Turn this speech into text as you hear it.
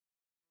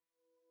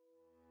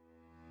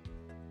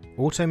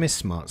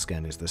watermist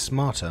SmartScan is the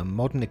smarter,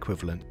 modern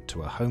equivalent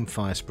to a home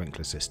fire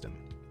sprinkler system.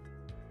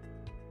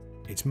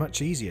 It's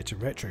much easier to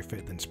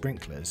retrofit than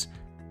sprinklers,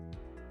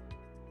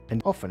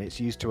 and often it's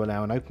used to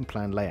allow an open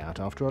plan layout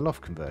after a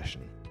loft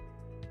conversion.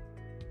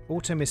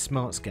 watermist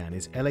SmartScan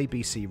is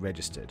LABC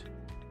registered,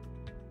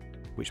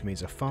 which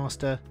means a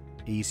faster,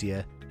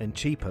 easier and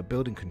cheaper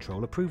building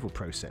control approval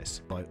process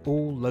by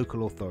all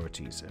local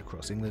authorities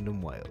across England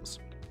and Wales.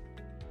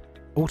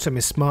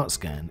 watermist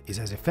SmartScan is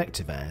as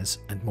effective as,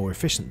 and more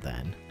efficient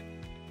than,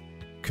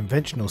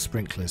 conventional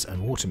sprinklers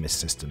and watermist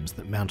systems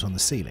that mount on the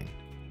ceiling.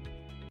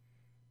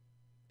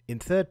 In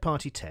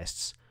third-party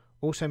tests,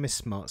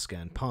 watermist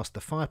SmartScan passed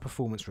the fire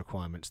performance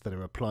requirements that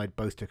are applied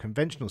both to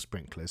conventional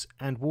sprinklers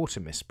and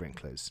watermist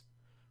sprinklers.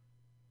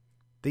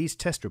 These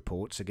test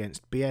reports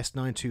against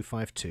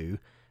BS9252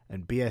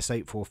 and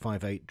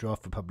BS8458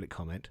 draft for public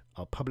comment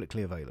are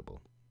publicly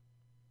available.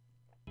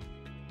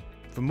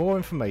 For more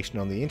information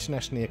on the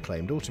internationally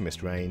acclaimed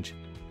watermist range,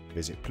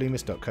 visit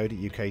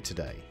plumist.co.uk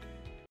today.